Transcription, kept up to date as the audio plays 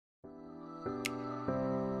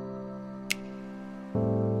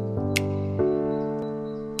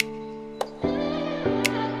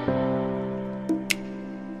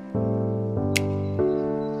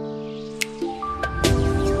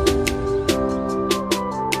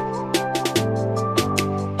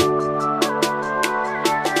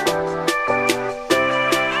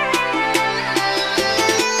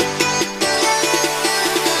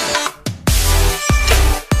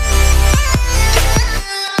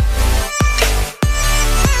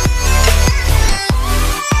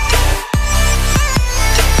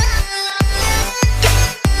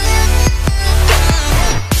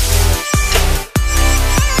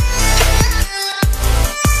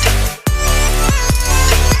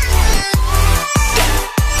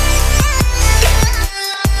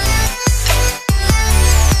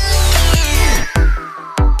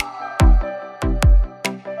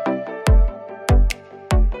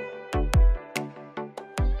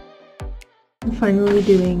I'm finally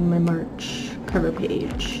doing my March cover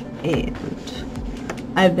page, and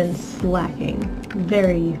I've been slacking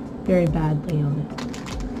very, very badly on it.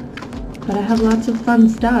 But I have lots of fun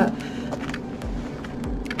stuff.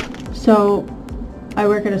 So, I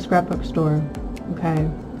work at a scrapbook store, okay?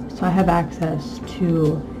 So I have access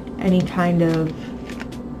to any kind of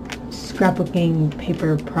scrapbooking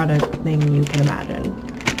paper product thing you can imagine.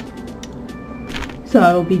 So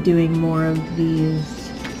I will be doing more of these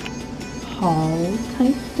haul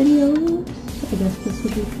type videos. I guess this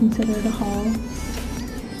would be considered a haul.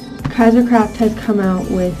 Kaiser has come out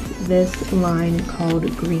with this line called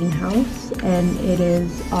Greenhouse, and it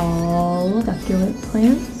is all succulent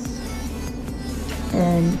plants,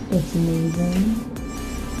 and it's amazing,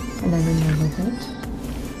 and I'm in love with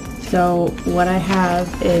it. So what I have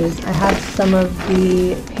is, I have some of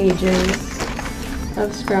the pages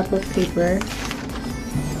of scrapbook paper.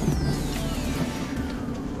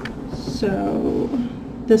 So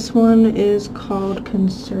this one is called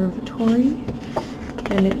Conservatory,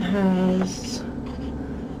 and it has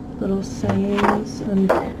little sayings on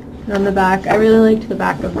the back. I really liked the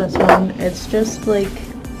back of this one. It's just like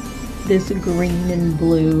this green and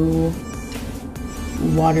blue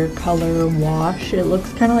watercolor wash. It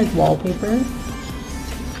looks kind of like wallpaper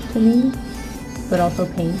to me, but also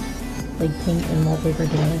paint, like paint and wallpaper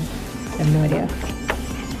together. I have no idea,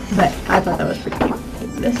 but I thought that was pretty cute.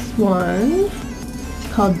 This one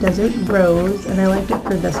is called Desert Rose, and I liked it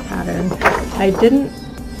for this pattern.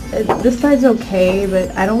 This side's okay,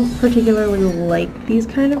 but I don't particularly like these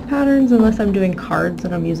kind of patterns unless I'm doing cards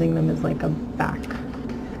and I'm using them as like a back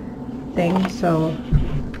thing. So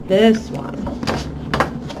this one,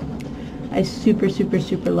 I super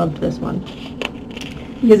loved this one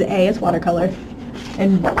because A, it's watercolor,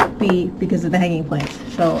 and B, because of the hanging plants.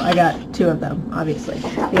 So I got two of them, obviously.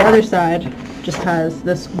 The other side just has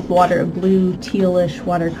this blue tealish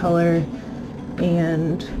watercolor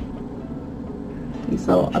and these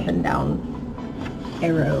little up and down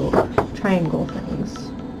arrow triangle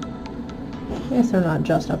things. I guess they're not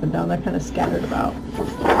just up and down, they're kind of scattered about.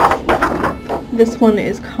 This one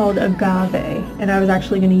is called Agave, and I was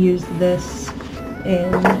actually going to use this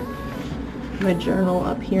in my journal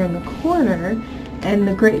up here in the corner, and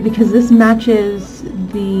because this matches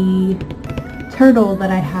the turtle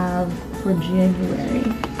that I have for January.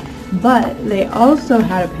 But they also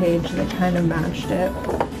had a page that kind of matched it,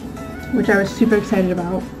 which I was super excited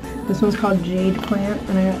about. This one's called Jade Plant,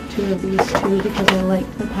 and I got two of these too because I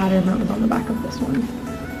liked the pattern that was on the back of this one.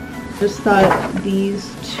 Just thought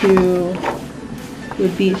these two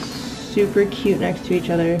would be super cute next to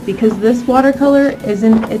each other because this watercolor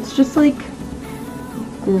it's just like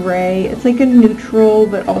gray. It's like a neutral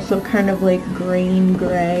but also kind of like green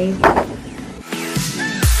gray.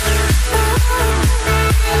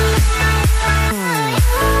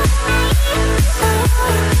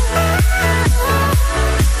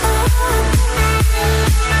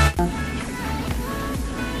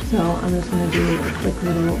 So I'm just going to do a quick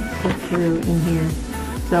little click through in here.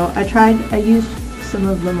 So I used some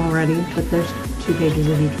of them already, but there's 2 pages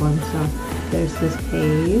of each one. So there's this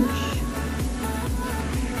page,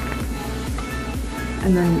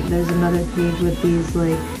 and then there's another page with these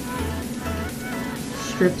like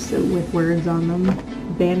strips with words on them.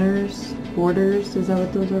 Banners, borders, is that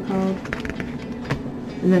what those are called?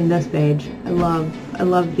 And then this page. I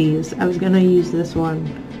love these. I was going to use this one,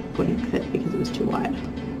 wouldn't fit because it was too wide.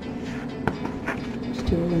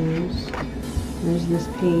 Two of those. There's this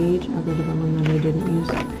page. I'll go to the one that I didn't use.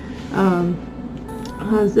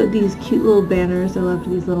 Has these cute little banners. I loved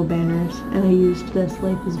these little banners, and I used this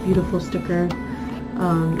Life is Beautiful sticker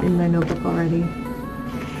in my notebook already.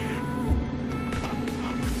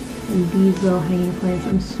 And these little hanging plants.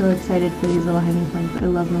 I'm so excited for these little hanging plants. I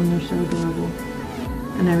love them. They're so adorable.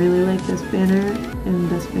 And I really like this banner and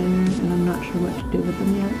this banner, and I'm not sure what to do with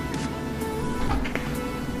them yet.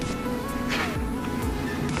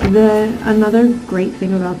 Another great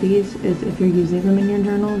thing about these is if you're using them in your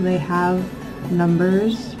journal, they have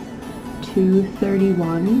numbers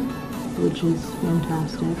 231, which is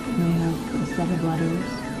fantastic, and they have a set of letters.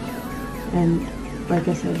 And like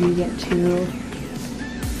I said, you get two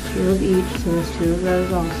of each, so there's 2 of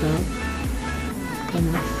those also.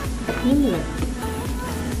 And that's the end of it.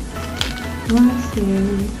 Last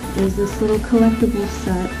thing is this little collectible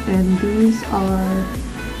set, and these are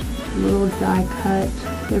little die cut.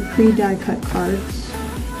 They're pre-die cut cards.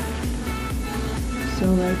 So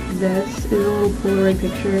like this is a little Polaroid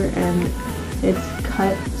picture, and it's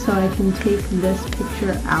cut so I can take this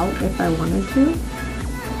picture out if I wanted to.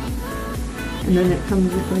 And then it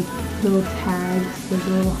comes with like little tags. There's a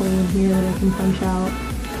little hole in here that I can punch out.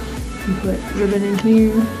 And put ribbon in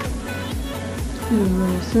here. And a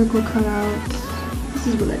little circle cutouts. This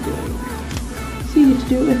is what I do. So you get to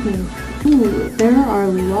do it with me. Ooh, there are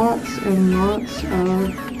lots and lots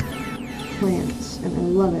of plants, and I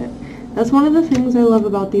love it. That's one of the things I love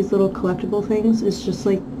about these little collectible things, is just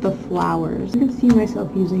like the flowers. I can see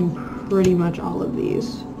myself using pretty much all of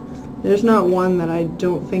these. There's not one that I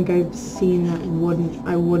don't think I've seen that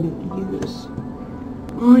I wouldn't use.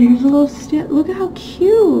 Oh, here's a little stand. Look at how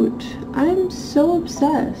cute! I'm so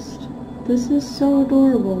obsessed. This is so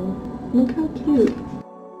adorable. Look how cute.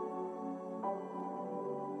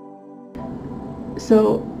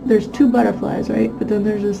 So there's two butterflies, right? But then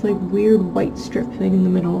there's this like weird white strip thing in the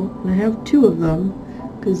middle, and I have two of them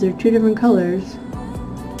because they're two different colors.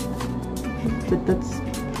 But that's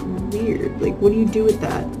weird. Like, what do you do with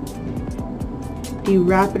that? Do you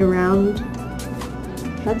wrap it around?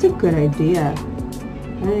 That's a good idea.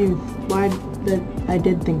 I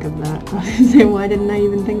did think of that. I was gonna say, why didn't I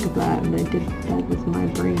even think of that? And I did that with my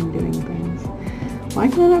brain doing things. Why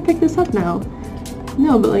can I not pick this up now?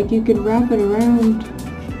 No, but like you could wrap it around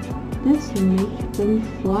this and make them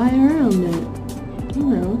fly around it. You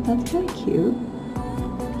know, that's kind of cute.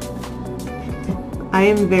 I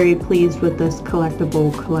am very pleased with this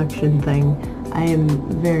collectible collection thing. I am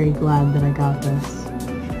very glad that I got this.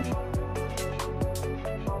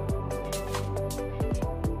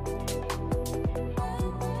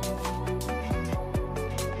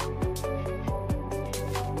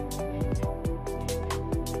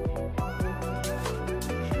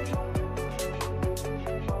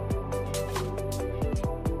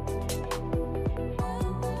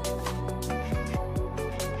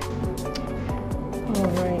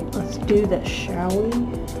 Alright, let's do this, shall we?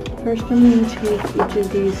 First I'm going to take each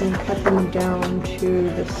of these and cut them down to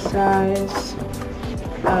the size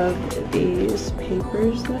of these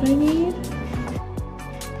papers that I need.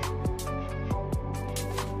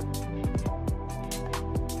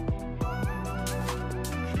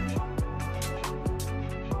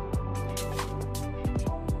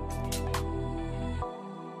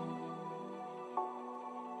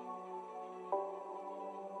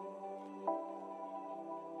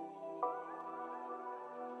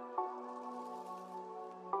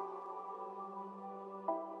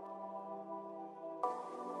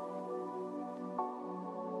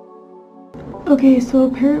 Okay, so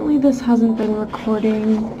apparently this hasn't been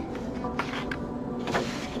recording,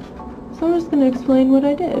 so I'm just going to explain what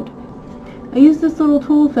I did. I used this little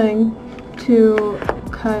tool thing to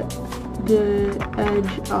cut the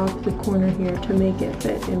edge off the corner here to make it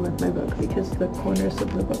fit in with my book, because the corners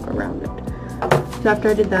of the book are rounded. So after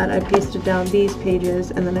I did that, I pasted down these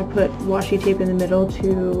pages, and then I put washi tape in the middle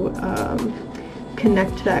to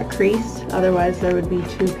connect that crease. Otherwise there would be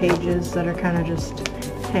two pages that are kind of just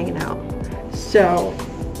hanging out. So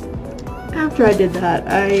after I did that,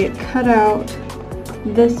 I cut out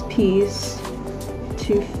this piece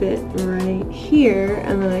to fit right here,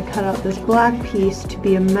 and then I cut out this black piece to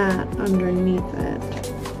be a mat underneath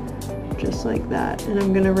it, just like that. And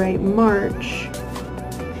I'm gonna write March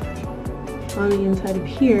on the inside of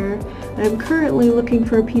here. I'm currently looking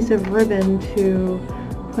for a piece of ribbon to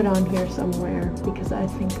put on here somewhere, because I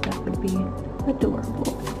think that would be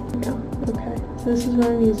adorable. Yeah, okay, so this is what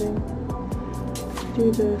I'm using. Do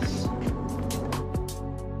this.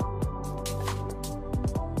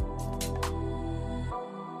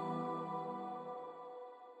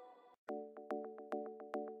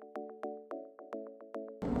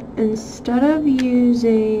 Instead of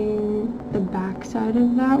using the back side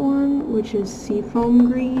of that one, which is seafoam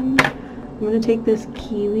green, I'm going to take this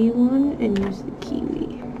kiwi one and use the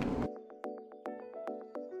kiwi.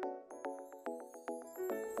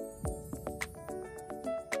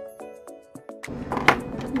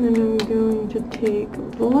 And then I'm going to take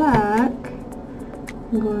black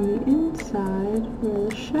and go on the inside where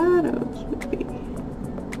the shadows would be.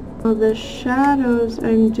 Well, the shadows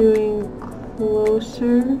I'm doing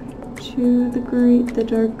closer to the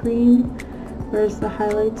dark green, whereas the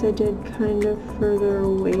highlights I did kind of further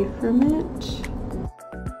away from it.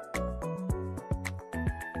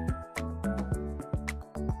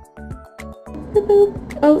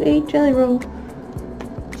 Oh, 8 jelly roll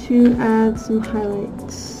to add some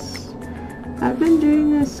highlights. I've been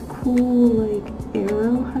doing this cool like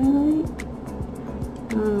arrow highlight.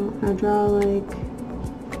 I draw like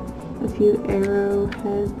a few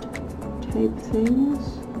arrowhead type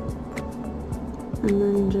things, and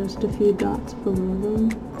then just a few dots below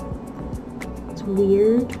them. It's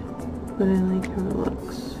weird, but I like how it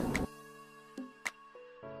looks.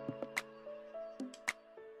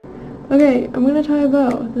 Okay, I'm gonna tie a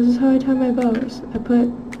bow. This is how I tie my bows. I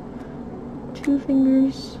put 2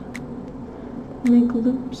 fingers make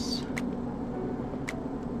loops,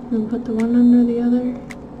 then put the one under the other,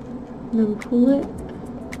 and then pull it,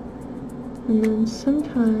 and then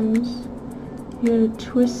sometimes you gotta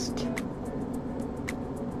twist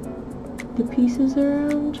the pieces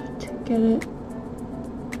around to get it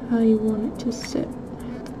how you want it to sit.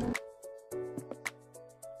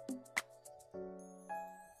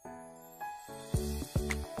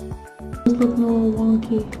 It's looking a little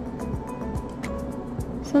wonky.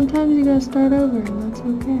 Sometimes you gotta start over, and that's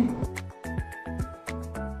okay.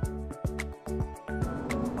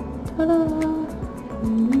 Ta-da!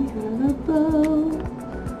 And we have a bow.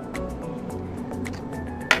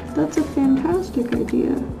 That's a fantastic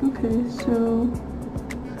idea. Okay, so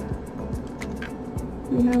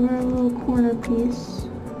we have our little corner piece.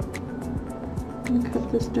 I'm gonna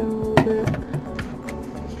cut this down a little bit.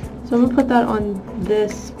 So I'm gonna put that on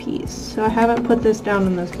this piece. So I haven't put this down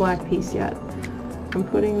on this black piece yet. I'm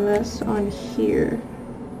putting this on here.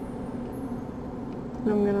 And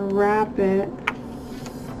I'm gonna wrap it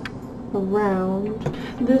around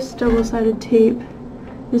this double-sided tape.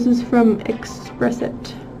 This is from Express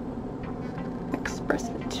It.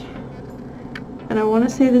 And I want to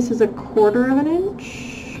say this is 1/4 of an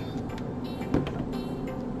inch.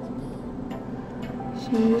 So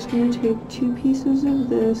I'm just going to take 2 pieces of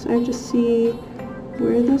this. I have to see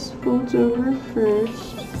where this folds over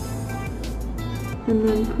first, and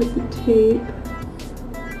then put the tape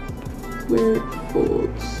where it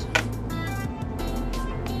folds.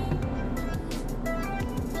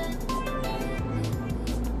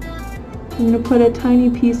 I'm going to put a tiny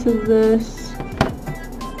piece of this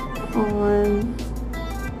on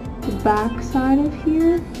the back side of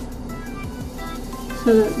here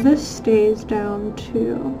so that this stays down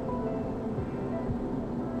too.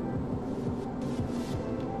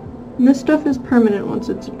 And this stuff is permanent once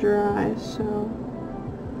it's dry, so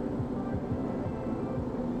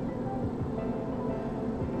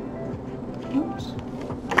oops.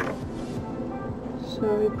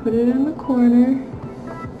 So we put it in the corner.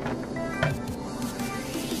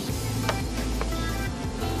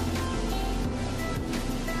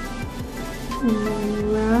 And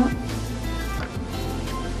then wrap.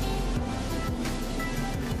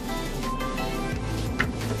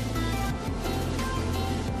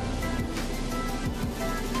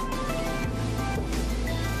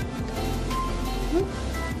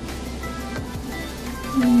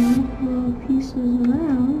 And little pieces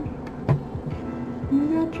around.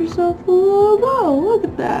 You got yourself a little bow. Look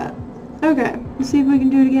at that. Okay, let's see if we can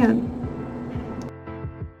do it again.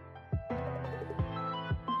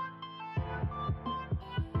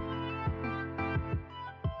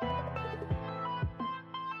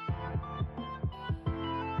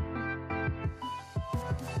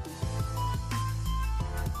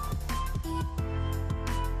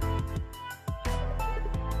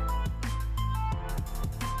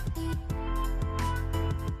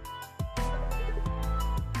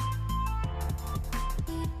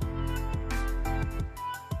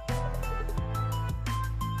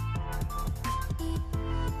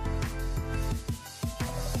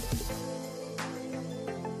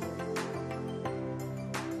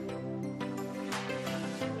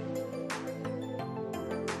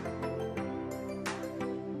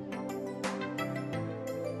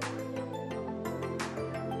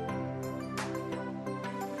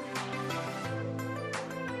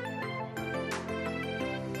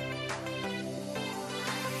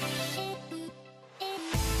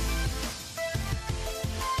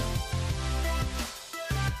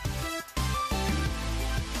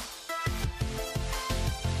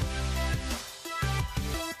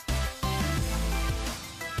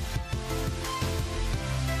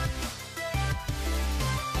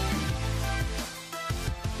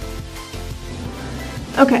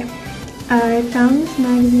 Okay, I found this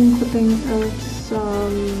magazine clipping of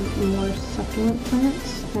some more succulent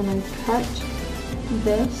plants, and I cut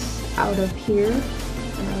this out of here,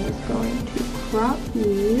 and I was going to crop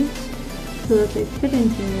these so that they fit in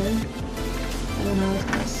here, and then I was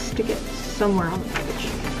going to stick it somewhere on the page,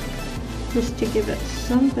 just to give it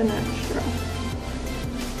something extra.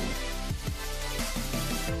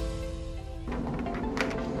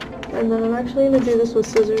 And then I'm actually going to do this with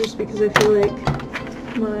scissors because I feel like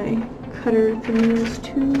my cutter thingy is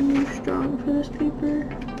too strong for this paper.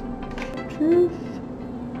 Truth.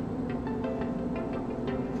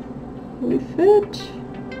 We fit.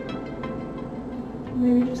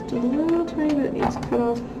 Maybe just a little tiny bit needs cut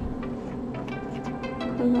off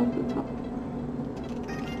the top.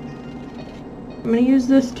 I'm going to use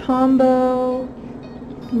this Tombow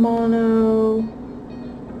Mono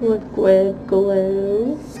liquid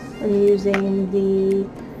glue. I'm using the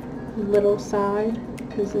little side,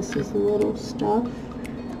 because this is little stuff.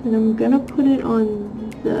 And I'm gonna put it on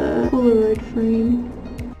the Polaroid frame.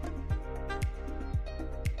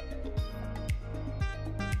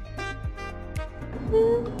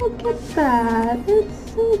 And look at that,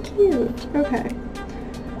 it's so cute. Okay.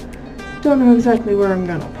 Don't know exactly where I'm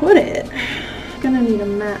gonna put it. Gonna need a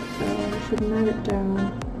mat though, I should mat it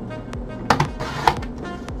down.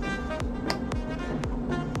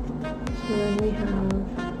 So then we have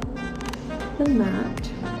the mat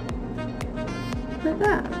for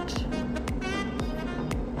that.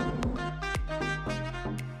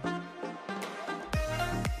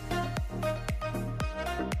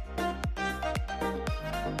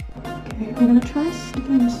 Okay, I'm gonna try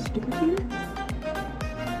sticking a sticker here.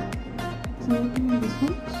 Is that looking how this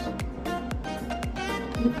looks?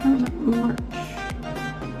 It comes at March.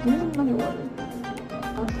 Here's another one.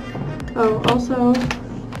 Oh, also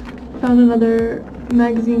found another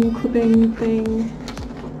magazine clipping thing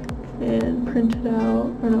and printed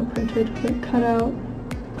out, or not printed, but cut out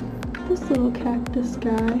this little cactus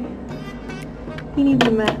guy. He needs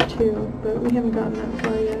a mat too, but we haven't gotten that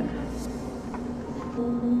far yet.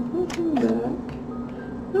 Looking back,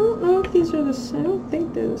 I don't know if these are the same. I don't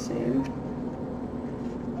think they're the same.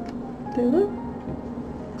 They look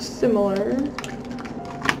similar.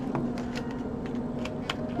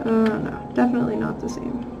 No, definitely not the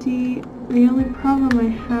same. See, the only problem I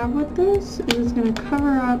have with this is it's going to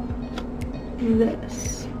cover up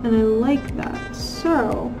this, and I like that.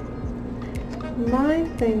 So, my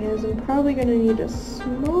thing is I'm probably going to need a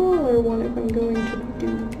smaller one if I'm going to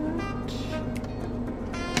do that.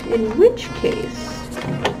 In which case,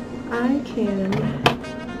 I can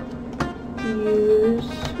use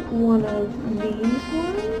one of these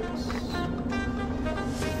ones,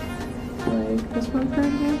 like this one for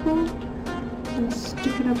example, and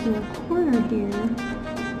stick it up in the corner here.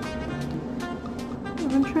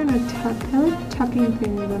 I'm trying to tuck. I like tucking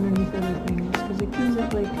things underneath other things because it gives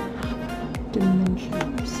it like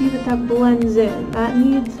dimension. See that blends in. That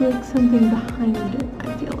needs like something behind it,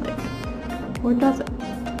 I feel like. Or does it?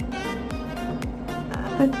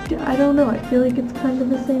 I don't know. I feel like it's kind of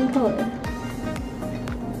the same color.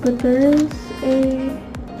 But there is a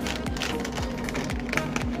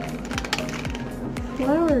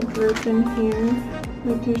flower group in here.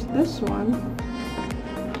 Like there's this one.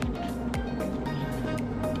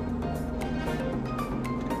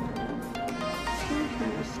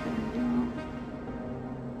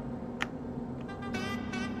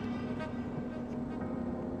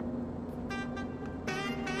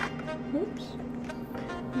 Oops.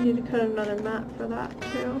 I need to cut another mat for that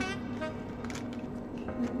too.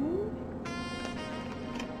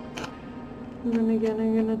 And then again,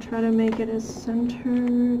 I'm going to try to make it as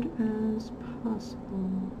centered as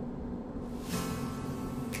possible.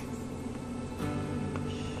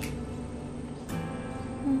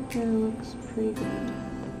 Okay, looks pretty good.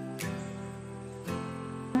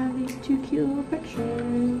 I have these two cute little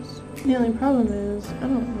pictures. The only problem is, I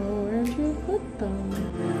don't know where to put them.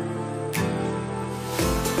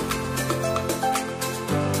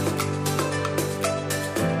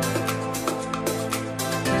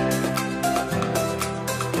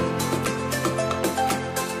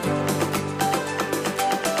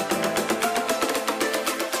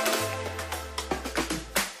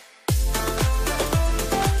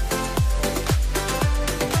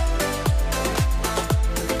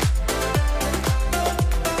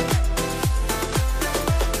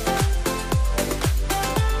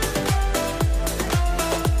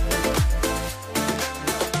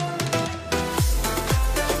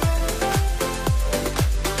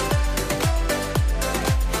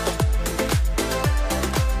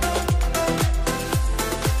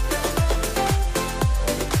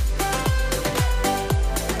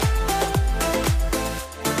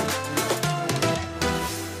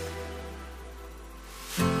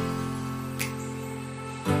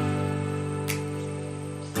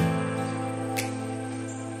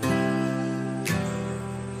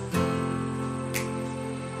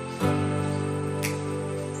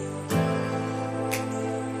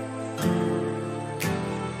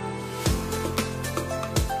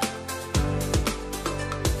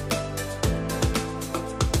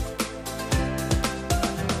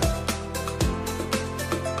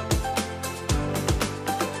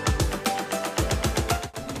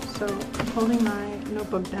 So I'm holding my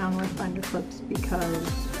notebook down with binder clips because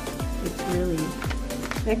it's really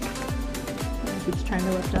thick and it keeps trying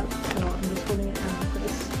to lift up, so I'm just holding it down in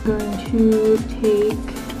place. I'm going to take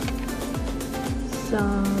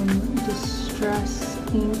some Distress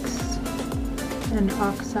inks and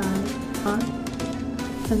Oxide. Not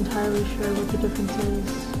entirely sure what the difference is.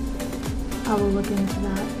 I will look into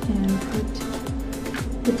that and put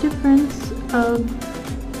the difference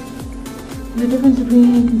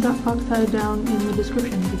between ink and oxide down in the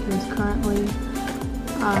description, because currently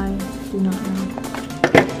I do not know.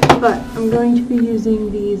 But I'm going to be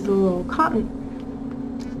using these little cotton,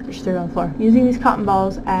 just threw it on the floor, using these cotton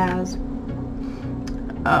balls as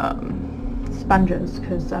sponges,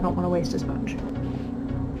 because I don't want to waste a sponge.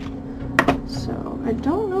 So I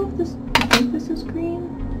don't know if this, I think this is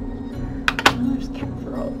green. Oh, there's cat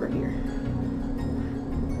fur all over here.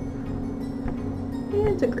 Yeah,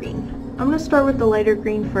 it's a green. I'm going to start with the lighter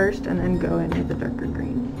green first and then go into the darker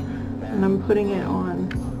green. And I'm putting it on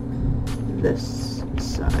this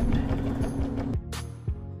side.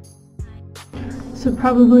 This would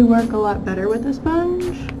probably work a lot better with a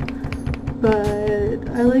sponge, but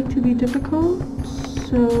I like to be difficult,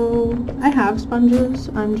 so I have sponges.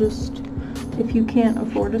 I'm just, if you can't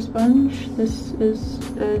afford a sponge, this is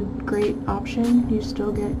a great option. You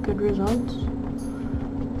still get good results.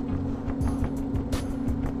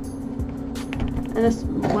 And this,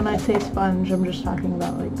 when I say sponge, I'm just talking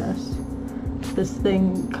about like this. This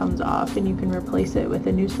thing comes off and you can replace it with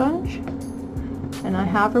a new sponge. And I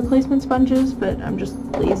have replacement sponges, but I'm just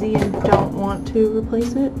lazy and don't want to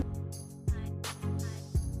replace it.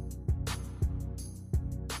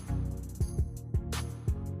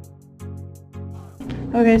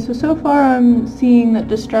 Okay, so far I'm seeing that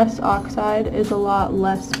Distress Oxide is a lot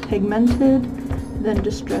less pigmented than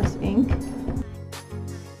Distress ink.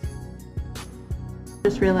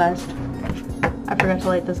 Just realized I forgot to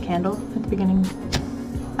light this candle at the beginning.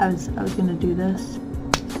 I was gonna do this,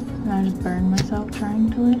 and I just burned myself trying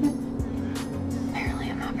to light it. Apparently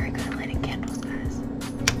I'm not very good at lighting candles, guys.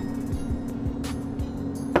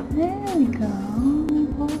 There we go,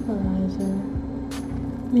 vaporizer.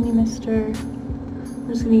 Mini mister. I'm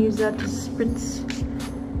just gonna use that to spritz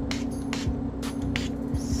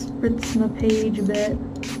my page a bit.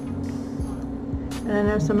 And I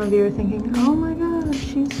know some of you are thinking, oh my god,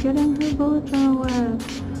 she's getting her bullet journal wet.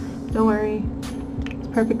 Don't worry, it's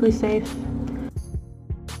perfectly safe.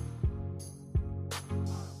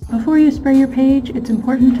 Before you spray your page, it's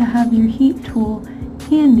important to have your heat tool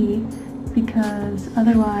handy, because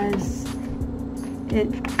otherwise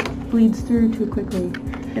it bleeds through too quickly.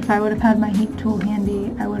 If I would have had my heat tool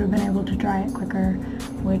handy, I would have been able to dry it quicker,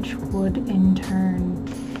 which would in turn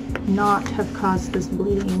not have caused this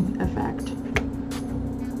bleeding effect.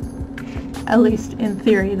 At least in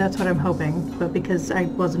theory, that's what I'm hoping, but because I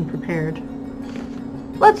wasn't prepared.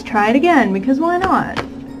 Let's try it again, because why not?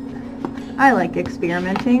 I like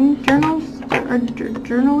experimenting.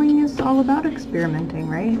 Journaling is all about experimenting,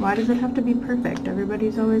 right? Why does it have to be perfect?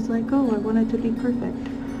 Everybody's always like, oh, I want it to be perfect.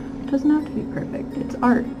 It doesn't have to be perfect. It's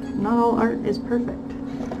art. Not all art is perfect.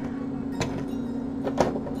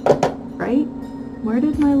 Right? Where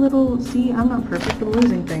did my little... See, I'm not perfect at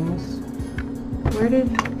losing things. Where did...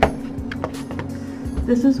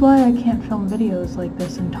 This is why I can't film videos like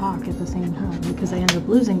this and talk at the same time, because I end up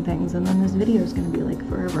losing things, and then this video is going to be like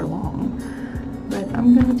forever long. But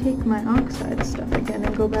I'm going to take my Oxide stuff again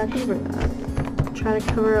and go back over that. Try to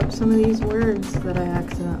cover up some of these words that I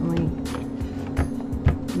accidentally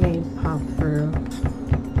made pop through.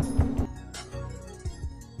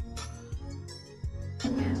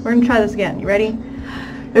 We're going to try this again. You ready?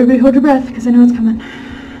 Everybody hold your breath, because I know it's coming.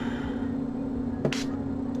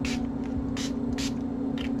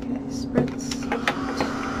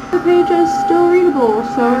 The page is still readable,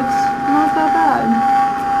 so it's not that bad.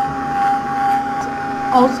 It's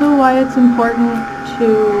also why it's important to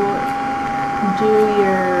do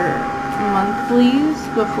your monthlies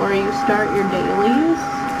before you start your dailies,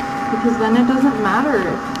 because then it doesn't matter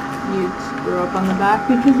if you screw up on the back,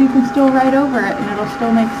 because you can still write over it and it'll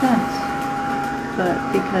still make sense. But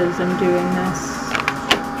because I'm doing this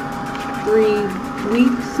 3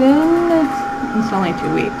 weeks in, it's only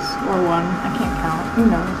 2 weeks, or 1, I can't count, who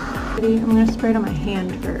knows. I'm going to spray it on my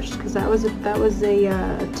hand first, because that was a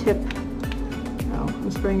tip. Oh, I'm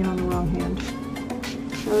spraying it on the wrong hand.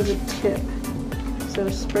 That was a tip. So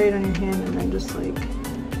spray it on your hand and then just like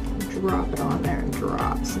drop it on there and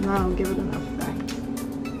drops, and that'll give it an effect.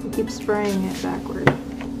 You keep spraying it backward.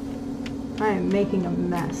 I am making a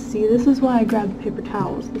mess. See, this is why I grabbed paper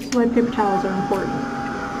towels. This is why paper towels are important.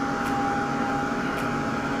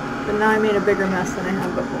 But now I made a bigger mess than I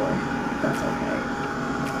had before. That's okay.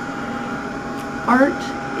 Art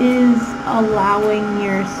is allowing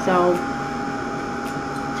yourself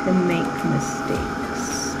to make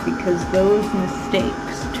mistakes, because those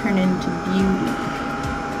mistakes turn into beauty.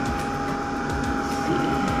 Let's see.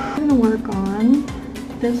 I'm going to work on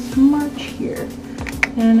this march here.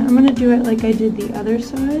 And I'm going to do it like I did the other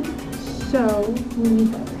side. So we need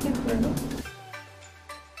that paper.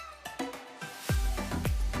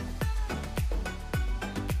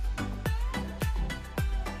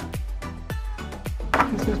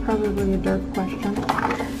 This is probably a dark question,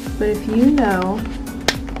 but if you know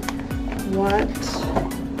what,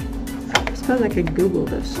 I suppose I could Google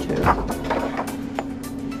this too.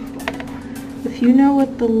 If you know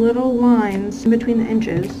what the little lines in between the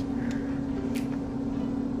inches,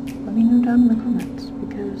 let me know down in the comments,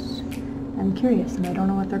 because I'm curious and I don't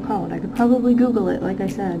know what they're called. I could probably Google it, like I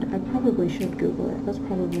said. I probably should Google it. That's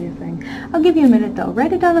probably a thing. I'll give you a minute though.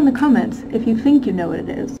 Write it down in the comments if you think you know what it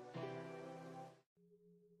is.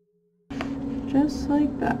 Just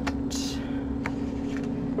like that.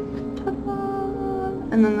 Ta-da!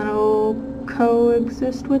 And then that'll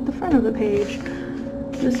coexist with the front of the page.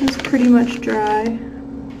 This is pretty much dry.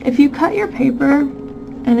 If you cut your paper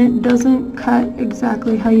and it doesn't cut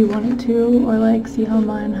exactly how you want it to, or like, see how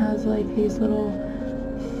mine has like these little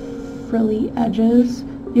frilly edges,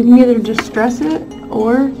 you can either distress it,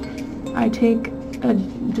 or I take a,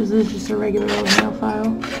 this is just a regular old nail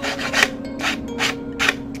file,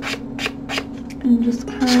 and just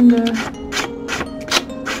kind of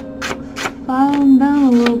file them down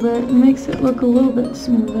a little bit. It makes it look a little bit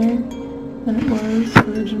smoother than it was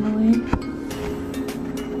originally.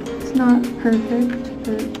 It's not perfect,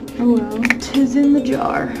 but oh well. 'Tis in the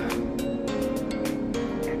jar.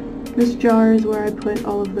 This jar is where I put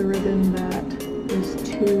all of the ribbon that is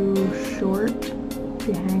too short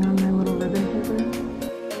to hang on my little ribbon paper.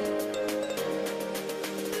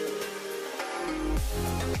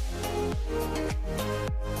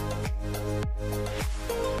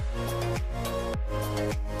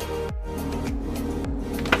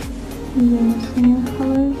 Using the same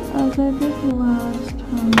colors as I did last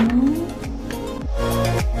time.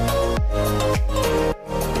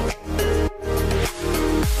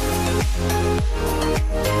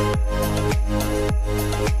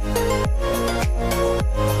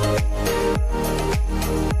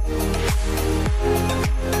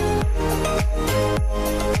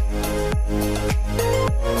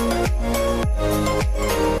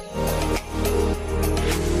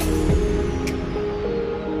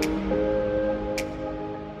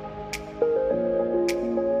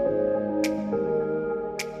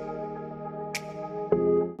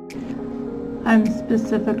 I'm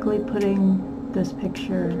specifically putting this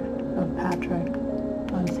picture of Patrick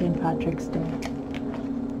on St. Patrick's Day,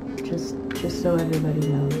 just so everybody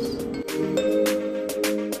knows.